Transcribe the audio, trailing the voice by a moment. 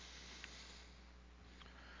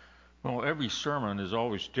Well, every sermon is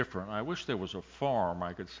always different. I wish there was a form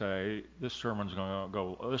I could say this sermon's going to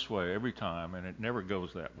go this way every time, and it never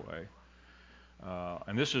goes that way.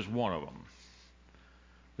 And this is one of them.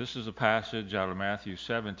 This is a passage out of Matthew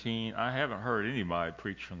 17. I haven't heard anybody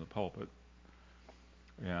preach from the pulpit,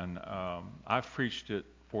 and I've preached it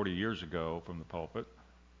 40 years ago from the pulpit,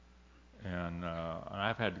 and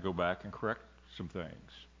I've had to go back and correct some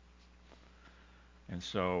things. And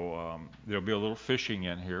so there'll be a little fishing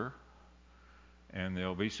in here. And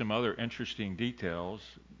there'll be some other interesting details,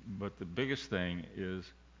 but the biggest thing is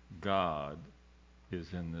God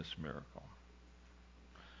is in this miracle.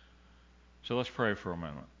 So let's pray for a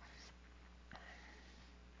moment.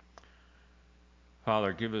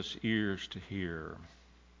 Father, give us ears to hear.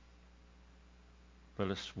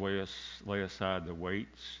 Let us lay aside the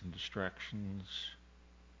weights and distractions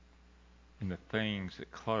and the things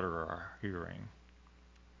that clutter our hearing.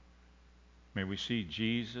 May we see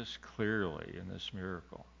Jesus clearly in this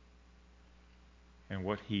miracle and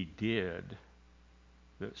what he did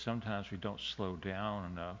that sometimes we don't slow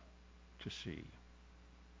down enough to see.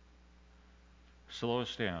 Slow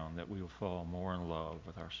us down that we will fall more in love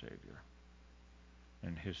with our Savior.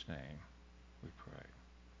 In his name we pray.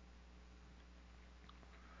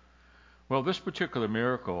 Well, this particular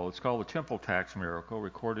miracle, it's called the temple tax miracle,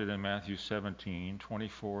 recorded in Matthew 17,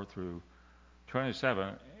 24 through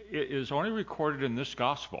 27. It is only recorded in this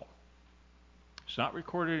gospel. It's not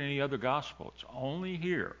recorded in any other gospel. It's only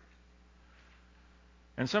here.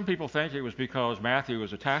 And some people think it was because Matthew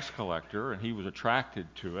was a tax collector and he was attracted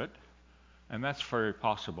to it, and that's very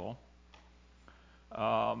possible.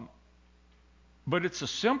 But it's a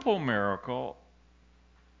simple miracle,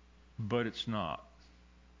 but it's not.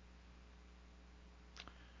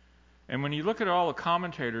 And when you look at all the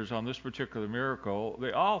commentators on this particular miracle,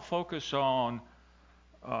 they all focus on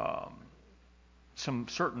some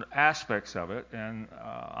certain aspects of it, and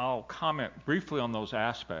I'll comment briefly on those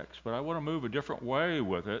aspects, but I want to move a different way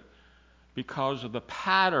with it because of the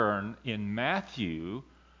pattern in Matthew,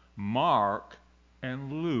 Mark,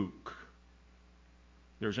 and Luke.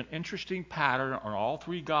 There's an interesting pattern on all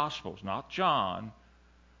three Gospels, not John,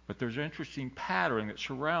 but there's an interesting pattern that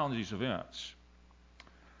surrounds these events.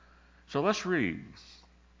 So let's read.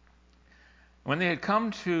 When they had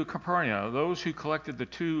come to Capernaum, those who collected the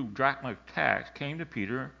 2 drachma tax came to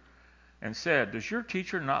Peter and said, "Does your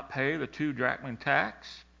teacher not pay the 2 drachma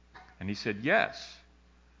tax?" And he said, "Yes."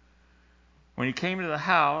 When he came into the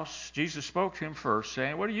house, Jesus spoke to him first,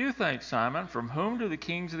 saying, "What do you think, Simon? From whom do the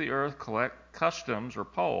kings of the earth collect customs or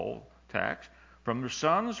poll tax? From their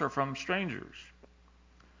sons or from strangers?"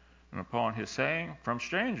 And upon his saying, "From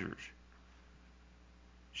strangers,"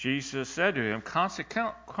 Jesus said to him,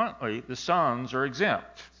 "Consequently, the sons are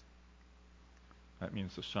exempt." That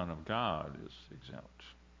means the Son of God is exempt,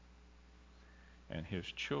 and his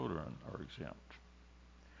children are exempt.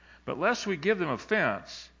 "But lest we give them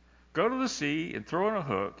offense, go to the sea and throw in a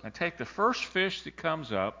hook and take the first fish that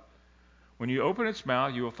comes up. When you open its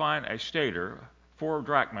mouth, you will find a stater, 4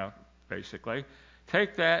 drachma, basically.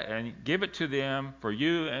 Take that and give it to them for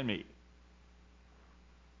you and me."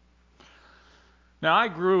 Now, I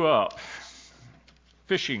grew up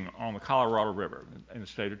fishing on the Colorado River in the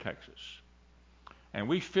state of Texas. And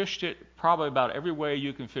we fished it probably about every way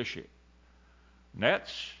you can fish it.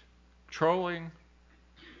 Nets, trolling,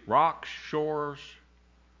 rocks, shores,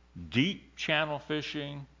 deep channel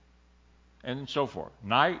fishing, and so forth.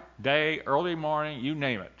 Night, day, early morning, you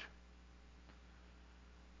name it.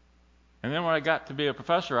 And then when I got to be a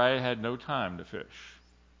professor, I had no time to fish.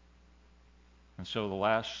 And so the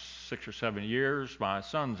last 6 or 7 years, my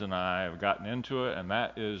sons and I have gotten into it, and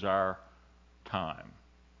that is our time.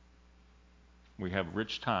 We have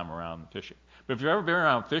rich time around fishing. But if you've ever been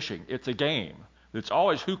around fishing, it's a game. It's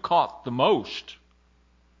always who caught the most.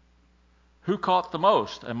 Who caught the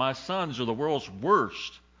most? And my sons are the world's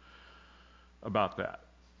worst about that.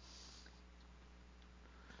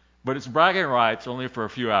 But it's bragging rights only for a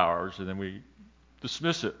few hours, and then we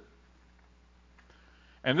dismiss it.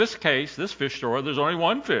 In this case, this fish story, there's only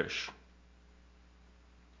one fish.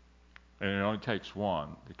 And it only takes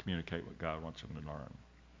one to communicate what God wants them to learn.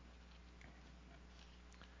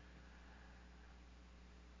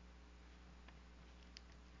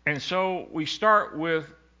 And so we start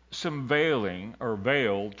with some veiling or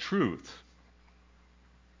veiled truth.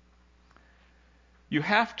 You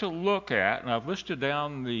have to look at, and I've listed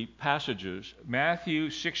down the passages,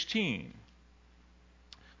 Matthew 16,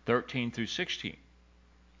 13 through 16.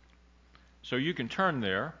 So you can turn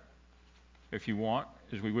there if you want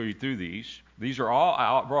as we read through these. These are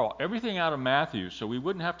all everything out of Matthew, so we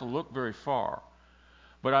wouldn't have to look very far.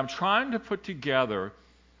 But I'm trying to put together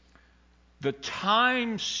the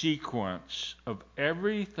time sequence of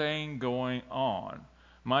everything going on.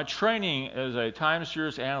 My training as a time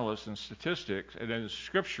series analyst in statistics and in the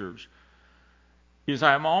scriptures is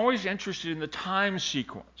I'm always interested in the time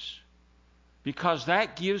sequence because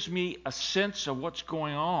that gives me a sense of what's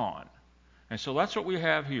going on. And so that's what we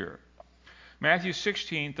have here. Matthew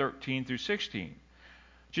 16:13 through 16.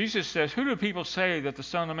 Jesus says, "Who do people say that the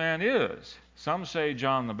Son of Man is? Some say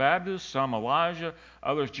John the Baptist, some Elijah,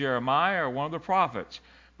 others Jeremiah or one of the prophets.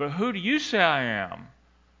 But who do you say I am?"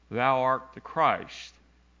 "Thou art the Christ,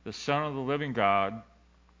 the Son of the living God,"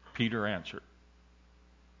 Peter answered.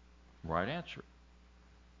 Right answer.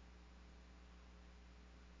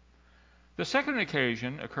 The second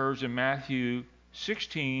occasion occurs in Matthew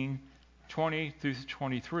 16:20 through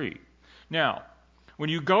 23. Now, when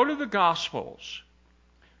you go to the Gospels,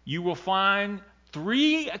 you will find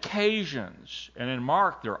 3 occasions, and in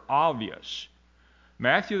Mark they're obvious.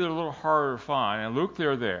 Matthew they're a little harder to find, and Luke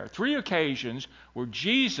they're there. 3 occasions where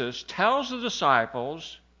Jesus tells the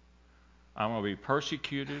disciples, "I'm going to be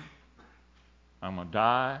persecuted, I'm going to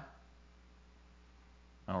die,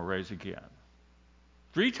 I'm going to rise again."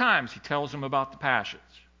 3 times he tells them about the passions.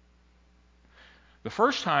 The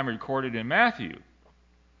first time recorded in Matthew,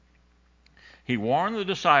 he warned the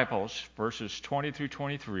disciples, verses 20 through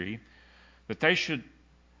 23, that they should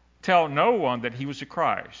tell no one that he was the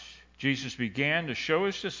Christ. Jesus began to show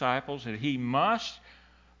his disciples that he must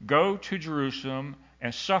go to Jerusalem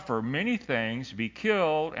and suffer many things, be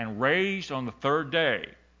killed, and raised on the 3rd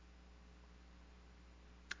day.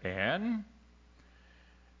 And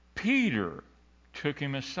Peter took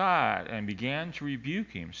him aside and began to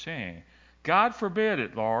rebuke him, saying, "God forbid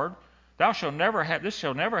it, Lord. This shall never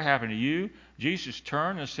happen to you." Jesus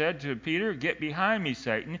turned and said to Peter, "Get behind me,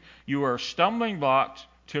 Satan. You are a stumbling block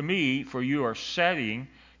to me, for you are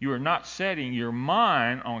not setting your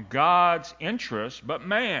mind on God's interests, but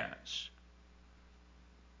man's."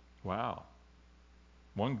 Wow.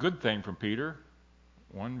 One good thing from Peter,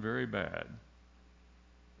 one very bad.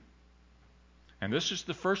 And this is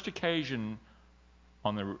the first occasion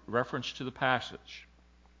on the reference to the passage.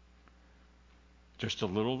 Just a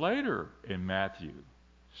little later in Matthew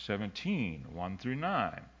 17:1 through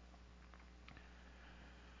 9.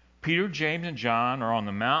 Peter, James, and John are on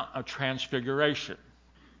the Mount of Transfiguration.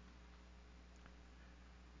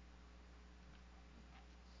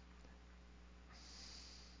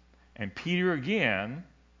 And Peter again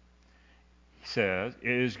says, "It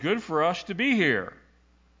is good for us to be here.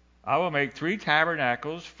 I will make 3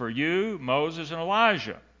 tabernacles for you, Moses, and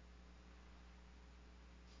Elijah."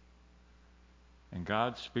 And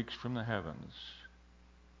God speaks from the heavens.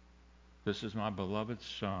 "This is my beloved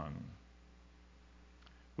Son,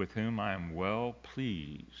 with whom I am well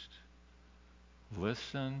pleased.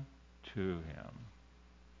 Listen to him."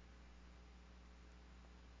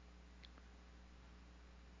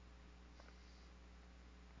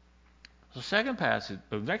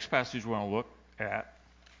 The next passage we want to look at,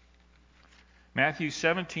 Matthew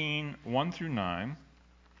 17:1 through 9.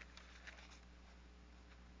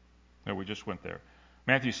 No, we just went there.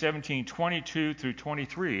 Matthew 17:22 through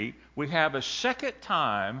 23. We have a second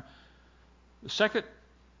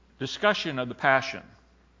discussion of the Passion.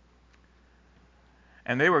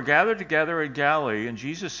 "And they were gathered together in Galilee, and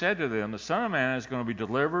Jesus said to them, 'The Son of Man is going to be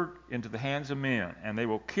delivered into the hands of men, and they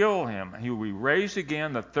will kill him. He will be raised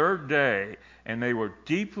again the 3rd day.' And they were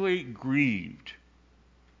deeply grieved."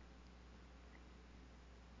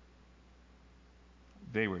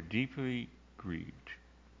 They were deeply grieved.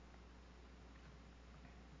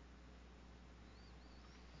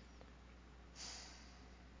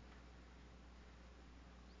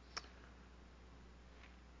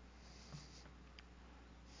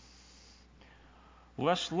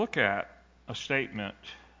 Let's look at a statement,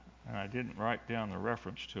 and I didn't write down the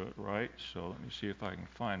reference to it right, so let me see if I can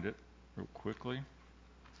find it real quickly.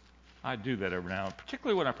 I do that every now and then,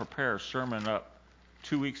 particularly when I prepare a sermon up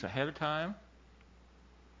 2 weeks ahead of time.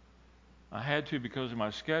 I had to because of my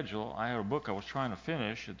schedule. I had a book I was trying to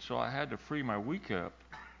finish, and so I had to free my week up.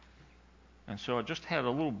 And so I just had a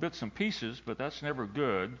little bits and pieces, but that's never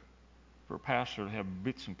good for a pastor to have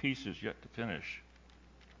bits and pieces yet to finish.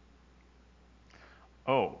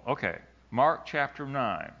 Oh, okay. Mark chapter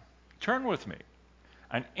 9. Turn with me.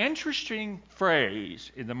 An interesting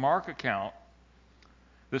phrase in the Mark account.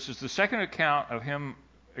 This is the second account of him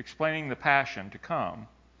explaining the Passion to come.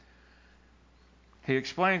 He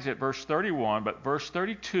explains it, verse 31, but verse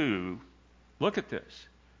 32, look at this.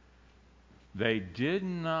 They did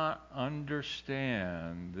not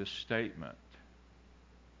understand this statement,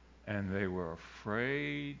 and they were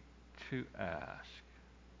afraid to ask.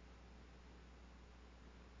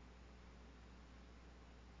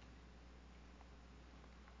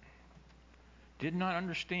 did not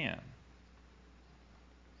understand.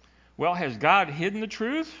 Well, has God hidden the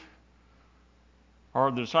truth? Or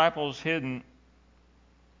are the disciples hidden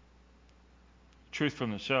truth from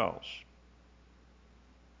themselves?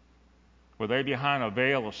 Were they behind a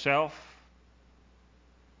veil of self?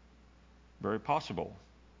 Very possible.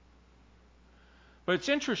 But it's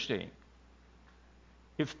interesting.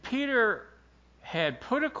 If Peter had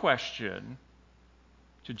put a question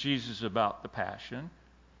to Jesus about the passion,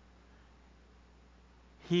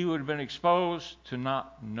 he would have been exposed to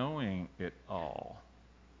not knowing it all.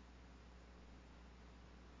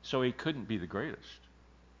 So he couldn't be the greatest.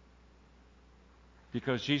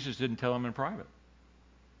 Because Jesus didn't tell him in private.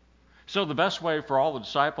 So the best way for all the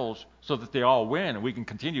disciples, so that they all win, and we can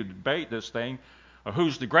continue to debate this thing of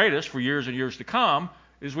who's the greatest for years and years to come,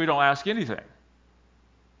 is we don't ask anything.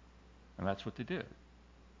 And that's what they did.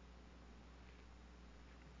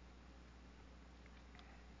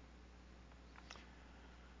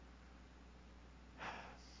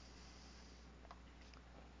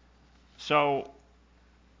 So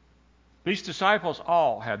these disciples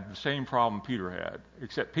all had the same problem Peter had,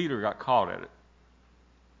 except Peter got caught at it.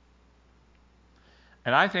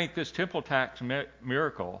 And I think this temple tax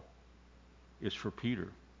miracle is for Peter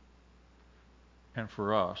and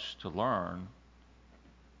for us to learn.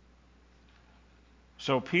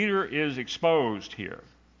 So Peter is exposed here.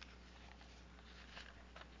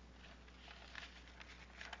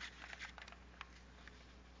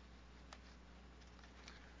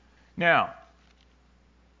 Now,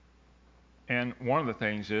 and one of the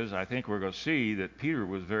things is, I think we're going to see that Peter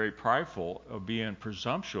was very prideful of being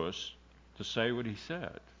presumptuous to say what he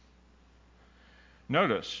said.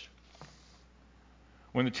 Notice,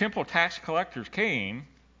 when the temple tax collectors came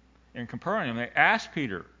in Capernaum, they asked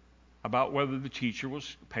Peter about whether the teacher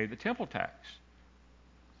was pay the temple tax.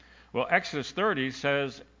 Well, Exodus 30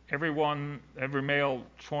 says every male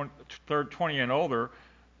 20 and older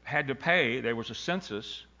had to pay. There was a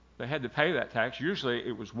census. They had to pay that tax. Usually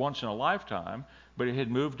it was once in a lifetime, but it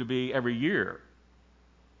had moved to be every year.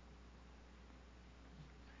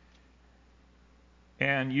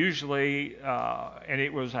 And usually, and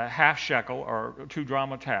it was a half shekel or 2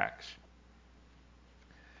 drachma tax.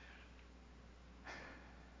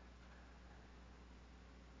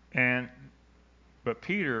 But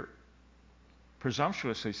Peter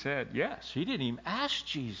presumptuously said, yes, he didn't even ask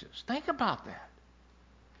Jesus. Think about that.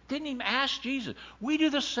 Didn't even ask Jesus. We do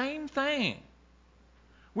the same thing.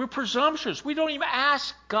 We're presumptuous. We don't even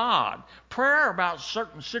ask God. Prayer about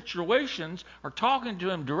certain situations or talking to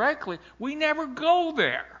Him directly, we never go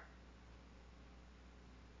there.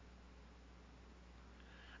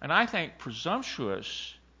 And I think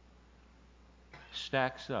presumptuous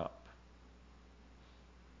stacks up.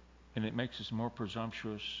 And it makes us more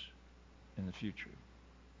presumptuous in the future.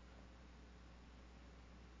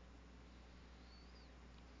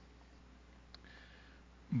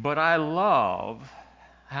 But I love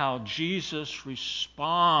how Jesus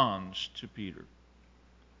responds to Peter.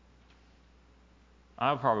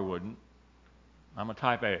 I probably wouldn't. I'm a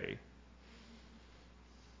type A.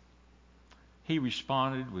 He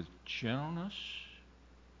responded with gentleness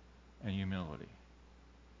and humility.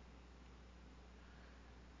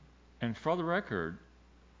 And for the record,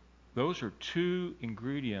 those are 2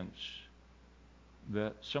 ingredients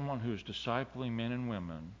that someone who is discipling men and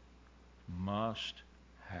women must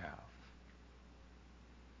have.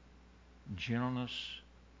 Gentleness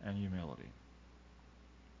and humility.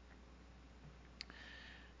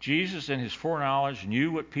 Jesus, in his foreknowledge,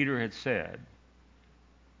 knew what Peter had said,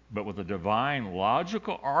 but with a divine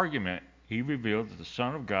logical argument, he revealed that the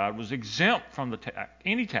Son of God was exempt from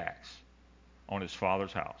any tax on his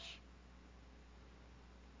Father's house.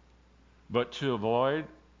 But to avoid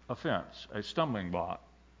offense, a stumbling block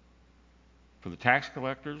for the tax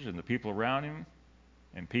collectors and the people around him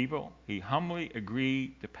and people, he humbly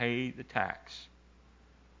agreed to pay the tax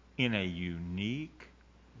in a unique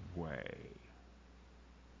way.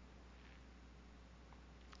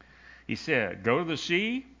 He said, go to the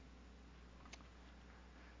sea,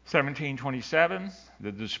 17:27,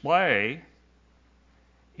 the display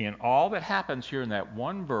in all that happens here in that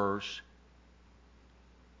one verse,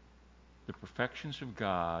 the perfections of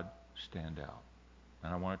God stand out.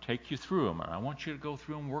 And I want to take you through them. And I want you to go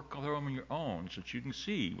through them, work through them on your own so that you can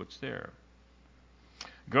see what's there.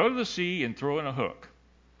 Go to the sea and throw in a hook.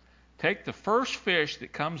 Take the first fish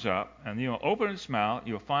that comes up, and you'll open its mouth.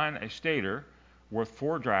 You'll find a stater worth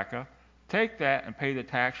 4 drachma. Take that and pay the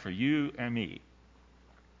tax for you and me.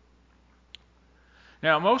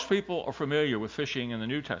 Now, most people are familiar with fishing in the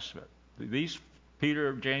New Testament. These,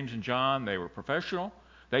 Peter, James, and John, they were professional.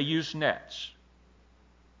 They used nets.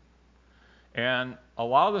 And a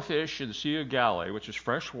lot of the fish in the Sea of Galilee, which is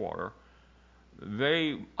fresh water,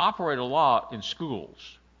 they operate a lot in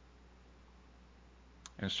schools.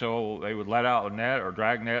 And so they would let out a net or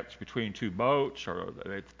drag nets between two boats, or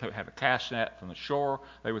they'd have a cast net from the shore.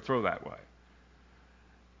 They would throw that way.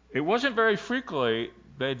 It wasn't very frequently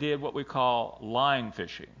they did what we call line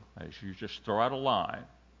fishing. As you just throw out a line.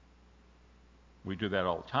 We do that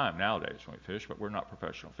all the time nowadays when we fish, but we're not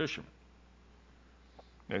professional fishermen.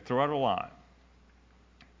 They throw out a line.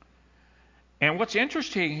 And what's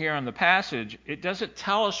interesting here in the passage, it doesn't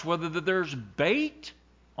tell us whether there's bait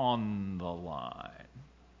on the line.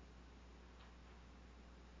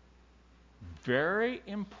 Very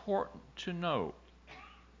important to note.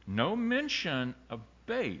 No mention of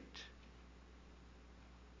bait.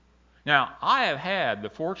 Now, I have had the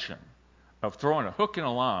fortune of throwing a hook in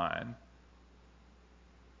a line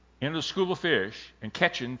into a school of fish and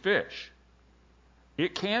catching fish.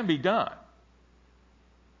 It can be done.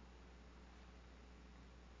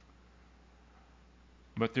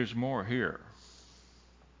 But there's more here.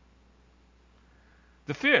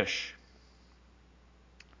 The fish.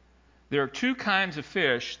 There are two kinds of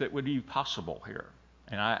fish that would be possible here.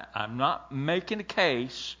 And I'm not making a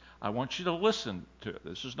case. I want you to listen to it.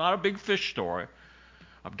 This is not a big fish story.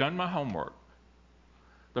 I've done my homework.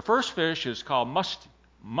 The first fish is called musht,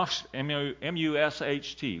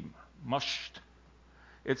 M-U-S-H-T, musht.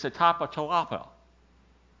 It's a type of tilapia.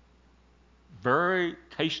 Very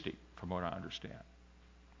tasty, from what I understand.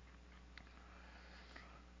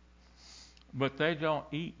 But they don't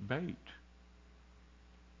eat bait.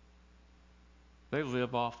 They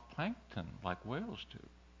live off plankton like whales do.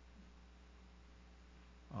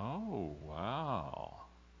 Oh, wow.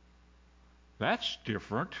 That's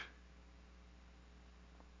different.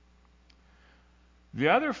 The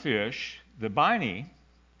other fish, the biny,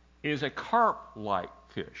 is a carp-like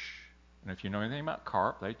fish. And if you know anything about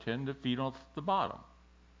carp, they tend to feed off the bottom.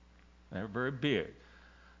 They're very big.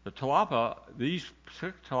 The tilapia, these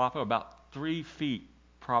tilapia are about 3 feet,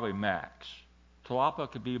 probably max. Tilapia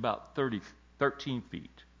could be about 13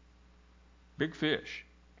 feet. Big fish.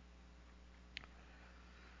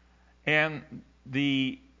 And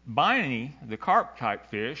the biny, the carp-type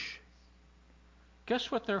fish, guess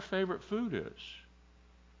what their favorite food is?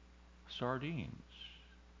 Sardines.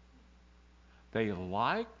 They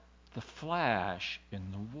like the flash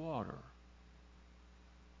in the water.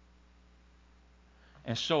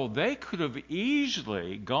 And so they could have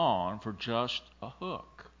easily gone for just a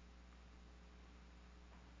hook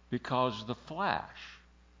because of the flash.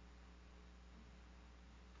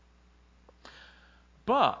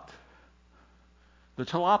 But the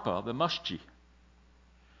tilapia, the muskie,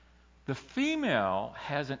 the female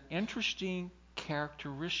has an interesting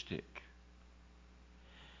characteristic.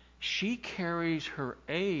 She carries her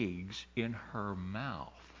eggs in her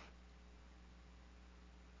mouth.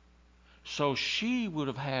 So she would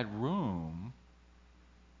have had room,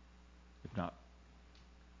 if not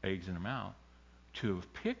eggs in her mouth, to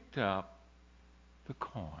have picked up the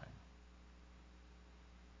coin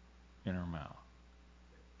in her mouth.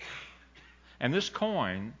 And this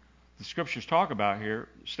coin, the scriptures talk about here,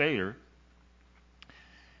 stater,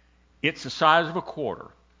 it's the size of a quarter,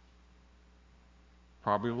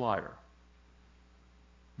 probably lighter.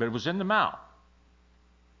 But it was in the mouth.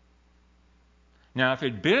 Now, if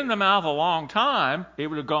it had been in the mouth a long time, it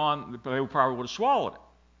would have gone, they probably would have swallowed it.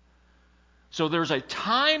 So there's a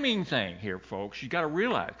timing thing here, folks. You've got to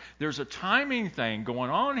realize there's a timing thing going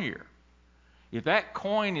on here. If that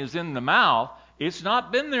coin is in the mouth, it's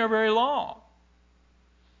not been there very long.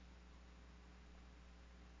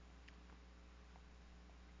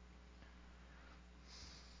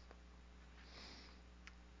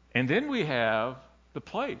 And then we have the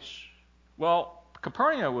place. Well,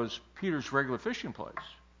 Capernaum was Peter's regular fishing place.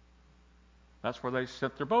 That's where they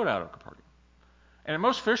sent their boat out of Capernaum. And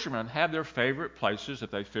most fishermen have their favorite places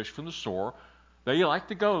if they fish from the shore. They like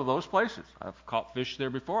to go to those places. I've caught fish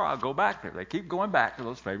there before. I'll go back there. They keep going back to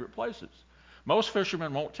those favorite places. Most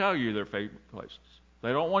fishermen won't tell you their favorite places.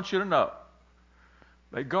 They don't want you to know.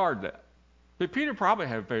 They guard that. But Peter probably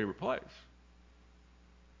had a favorite place.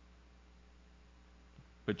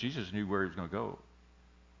 But Jesus knew where he was going to go.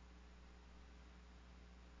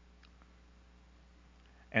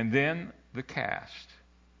 And then the cast.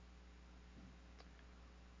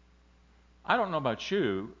 I don't know about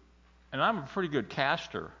you, and I'm a pretty good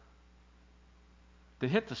caster. To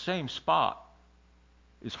hit the same spot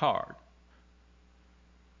is hard.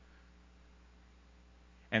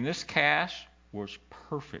 And this cast was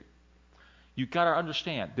perfect. You've got to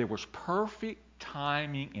understand, there was perfect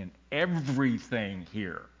timing in everything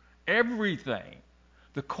here. Everything.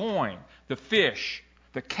 the coin, the fish,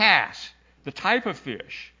 the cast, the type of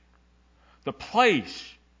fish, the place,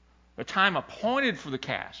 the time appointed for the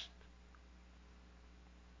cast.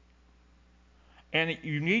 And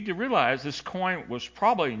you need to realize this coin was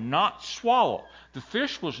probably not swallowed. The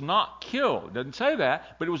fish was not killed. It doesn't say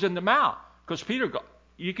that, but it was in the mouth. Because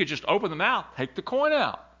you could just open the mouth, take the coin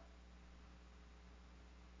out.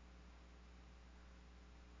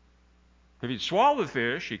 If he'd swallowed the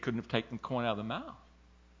fish, he couldn't have taken the coin out of the mouth.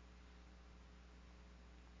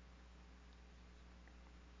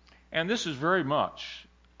 And this is very much,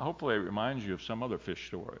 hopefully it reminds you of some other fish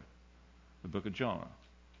story, the book of Jonah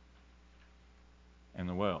and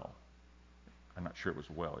the whale. I'm not sure it was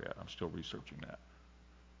a whale yet. I'm still researching that.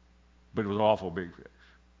 But it was an awful big fish.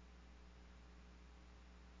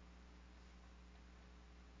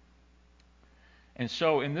 And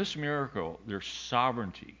so in this miracle, there's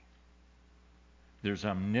sovereignty. There's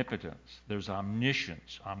omnipotence. There's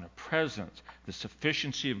omniscience, omnipresence, the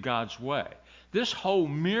sufficiency of God's way. This whole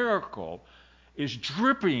miracle is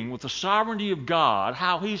dripping with the sovereignty of God,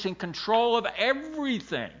 how He's in control of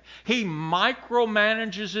everything. He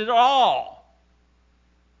micromanages it all.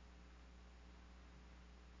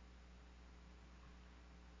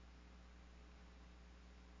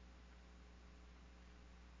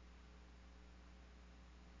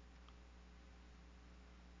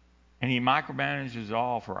 And He micromanages it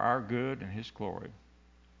all for our good and His glory.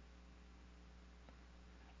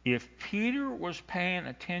 If Peter was paying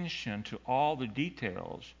attention to all the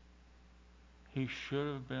details, he should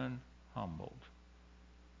have been humbled.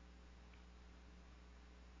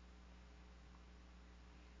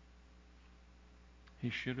 He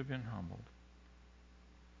should have been humbled.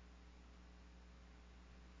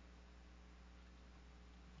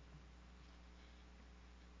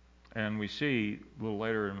 And we see a little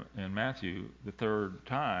later in Matthew, the third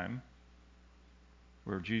time,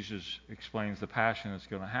 where Jesus explains the passion that's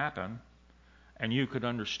going to happen. And you could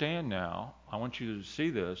understand now, I want you to see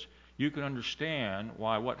this, you could understand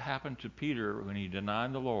why what happened to Peter when he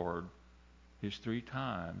denied the Lord his 3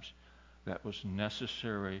 times, that was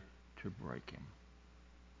necessary to break him.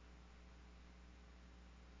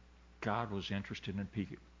 God was interested in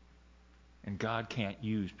Peter. And God can't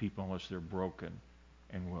use people unless they're broken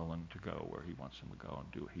and willing to go where He wants them to go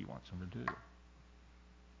and do what He wants them to do.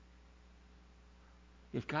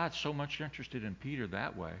 If God's so much interested in Peter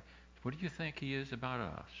that way, what do you think He is about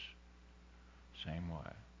us? Same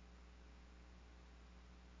way.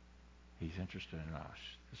 He's interested in us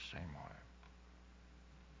the same way.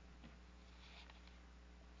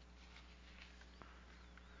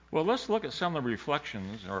 Well, let's look at some of the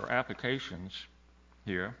reflections or applications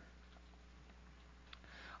here.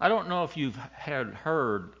 I don't know if you've had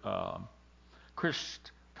heard, Chris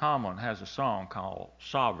Tomlin has a song called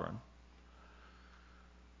Sovereign.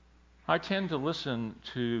 I tend to listen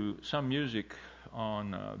to some music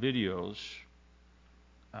on videos.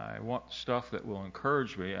 I want stuff that will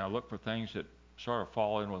encourage me. I look for things that sort of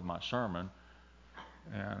fall in with my sermon.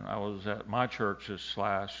 And I was at my church this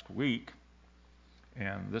last week,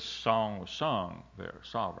 and this song was sung there,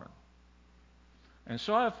 Sovereign. And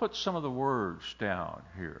so I've put some of the words down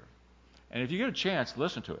here. And if you get a chance,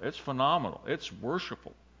 listen to it. It's phenomenal. It's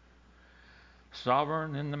worshipful.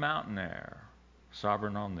 Sovereign in the mountain air.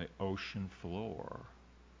 Sovereign on the ocean floor.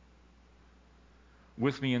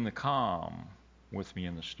 With me in the calm. With me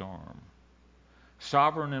in the storm.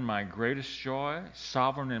 Sovereign in my greatest joy.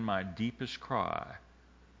 Sovereign in my deepest cry.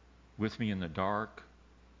 With me in the dark.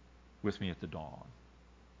 With me at the dawn.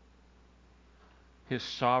 His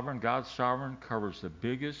sovereign, God's sovereign, covers the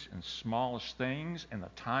biggest and smallest things, and the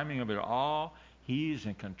timing of it all. He's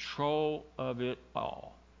in control of it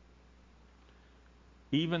all.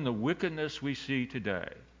 Even the wickedness we see today,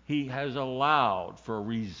 He has allowed for a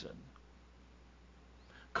reason.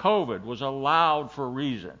 COVID was allowed for a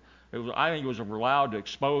reason. I think it was allowed to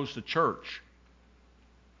expose the church.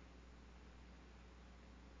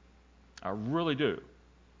 I really do.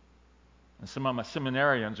 And some of my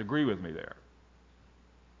seminarians agree with me there.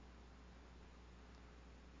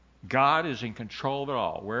 God is in control of it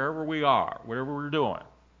all. Wherever we are, whatever we're doing,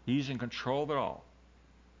 He's in control of it all.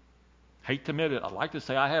 Hate to admit it, I'd like to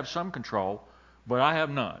say I have some control, but I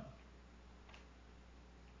have none.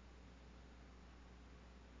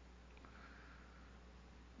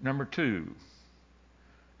 Number 2,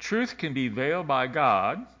 truth can be veiled by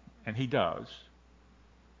God, and He does,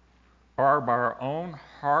 or by our own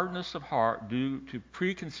hardness of heart due to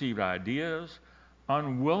preconceived ideas,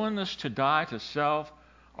 unwillingness to die to self,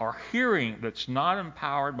 or hearing that's not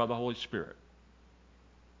empowered by the Holy Spirit.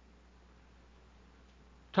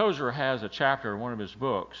 Tozer has a chapter in one of his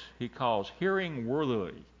books he calls Hearing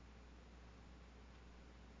Worthily.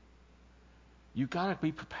 You've got to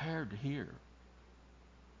be prepared to hear.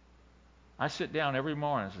 I sit down every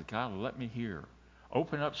morning and say, God, let me hear.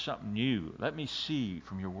 Open up something new. Let me see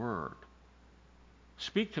from your word.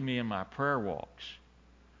 Speak to me in my prayer walks.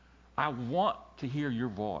 I want to hear your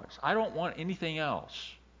voice. I don't want anything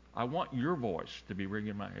else. I want your voice to be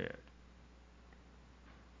ringing in my head.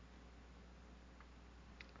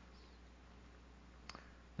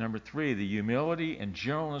 Number 3, the humility and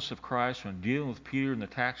gentleness of Christ when dealing with Peter and the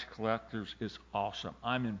tax collectors is awesome.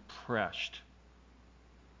 I'm impressed.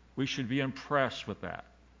 We should be impressed with that.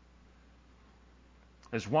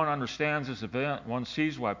 As one understands this event, one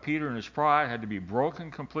sees why Peter and his pride had to be broken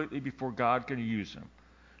completely before God could use him.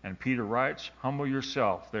 And Peter writes, humble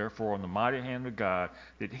yourself, therefore, in the mighty hand of God,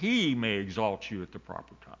 that he may exalt you at the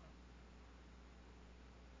proper time.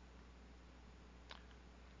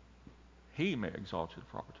 He may exalt you at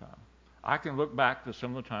the proper time. I can look back to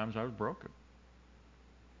some of the times I was broken.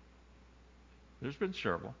 There's been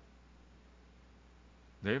several.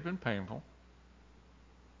 They've been painful.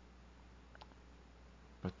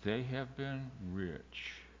 But they have been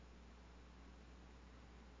rich.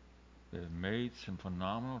 They've made some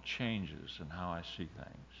phenomenal changes in how I see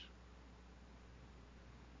things.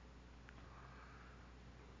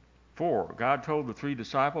 4, God told the 3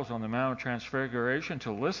 disciples on the Mount of Transfiguration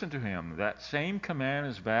to listen to him. That same command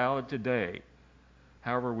is valid today.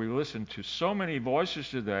 However, we listen to so many voices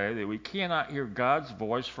today that we cannot hear God's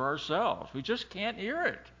voice for ourselves. We just can't hear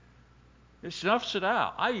it. It snuffs it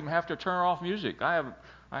out. I even have to turn off music. I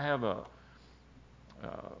have a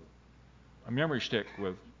memory stick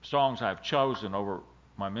with songs I've chosen over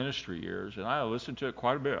my ministry years, and I listen to it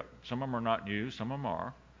quite a bit. Some of them are not new, some of them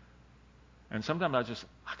are. And sometimes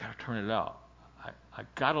I got to turn it out. I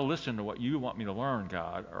got to listen to what you want me to learn,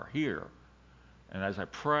 God, or hear. And as I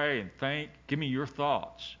pray and think, give me your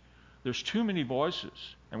thoughts. There's too many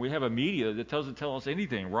voices, and we have a media that doesn't tell us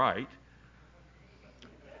anything right.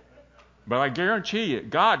 But I guarantee you,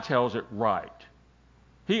 God tells it right.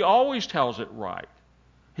 He always tells it right.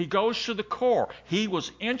 He goes to the core. He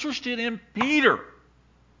was interested in Peter.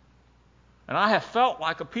 And I have felt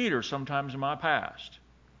like a Peter sometimes in my past.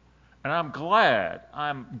 And I'm glad,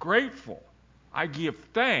 I'm grateful. I give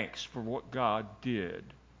thanks for what God did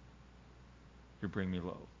to bring me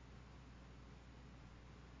low.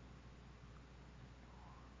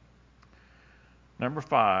 Number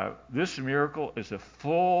 5, this miracle is a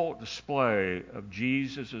full display of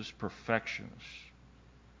Jesus' perfections.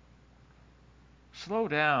 Slow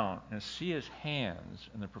down and see his hands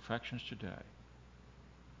in the perfections today.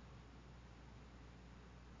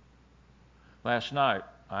 Last night,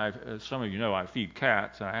 as some of you know, I feed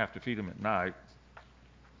cats, and I have to feed them at night.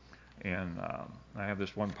 And I have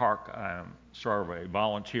this one park. I'm sort of a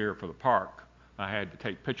volunteer for the park. I had to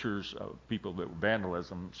take pictures of people that were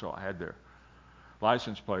vandalism, so I had their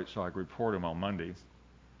license plates so I could report them on Monday.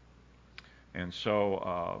 And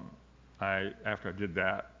so after I did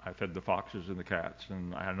that, I fed the foxes and the cats,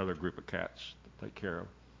 and I had another group of cats to take care of.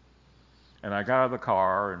 And I got out of the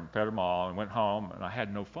car and fed them all and went home, and I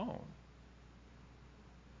had no phone.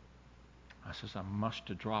 I says, I must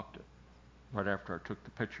have dropped it right after I took the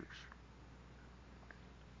pictures.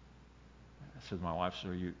 I said, my wife said,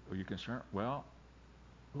 are you concerned? Well,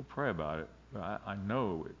 we'll pray about it, but I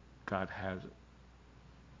know God has it.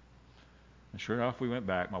 And sure enough, we went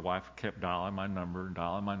back. My wife kept dialing my number.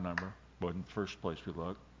 Wasn't the first place we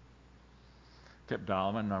looked. Kept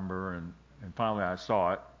dialing my number, and finally I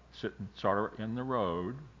saw it sitting sort of in the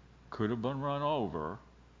road. Could have been run over,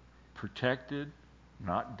 protected,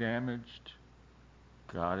 not damaged.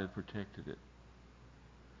 God had protected it.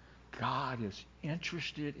 God is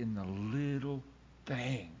interested in the little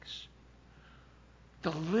things.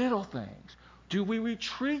 The little things. Do we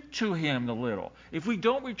retreat to him the little? If we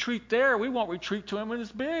don't retreat there, we won't retreat to him when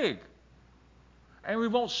it's big. And we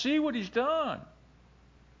won't see what he's done.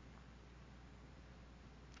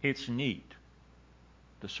 It's neat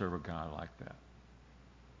to serve a God like that.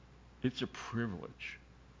 It's a privilege.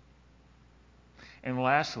 And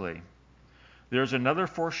lastly, there's another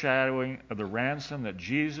foreshadowing of the ransom that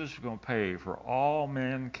Jesus is going to pay for all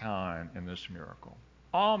mankind in this miracle.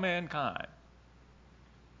 All mankind.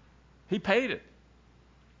 He paid it.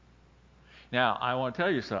 Now, I want to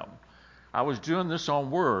tell you something. I was doing this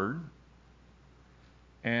on Word,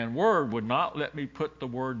 and Word would not let me put the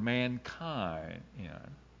word mankind in.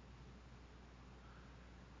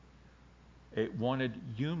 It wanted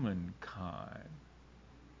humankind.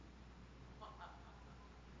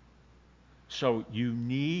 So you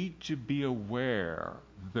need to be aware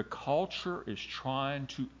the culture is trying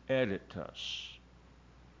to edit us.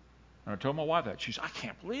 And I told my wife that. She said, I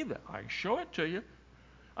can't believe that. I can show it to you.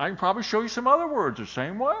 I can probably show you some other words the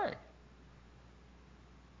same way.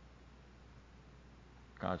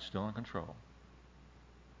 God's still in control.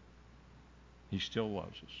 He still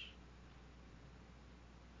loves us.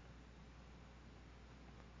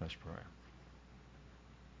 Let's pray.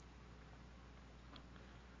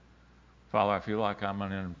 Father, I feel like I'm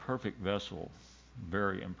an imperfect vessel,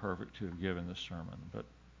 very imperfect to have given this sermon, but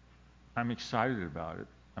I'm excited about it.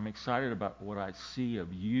 I'm excited about what I see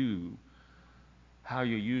of you, how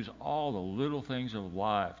you use all the little things of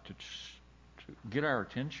life to get our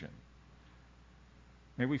attention.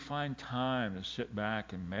 May we find time to sit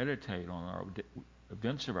back and meditate on our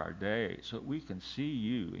events of our day so that we can see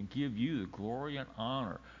you and give you the glory and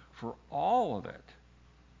honor for all of it.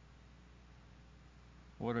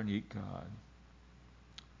 What a neat God.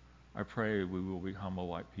 I pray we will be humble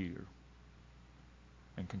like Peter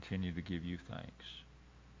and continue to give you thanks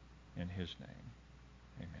in his name.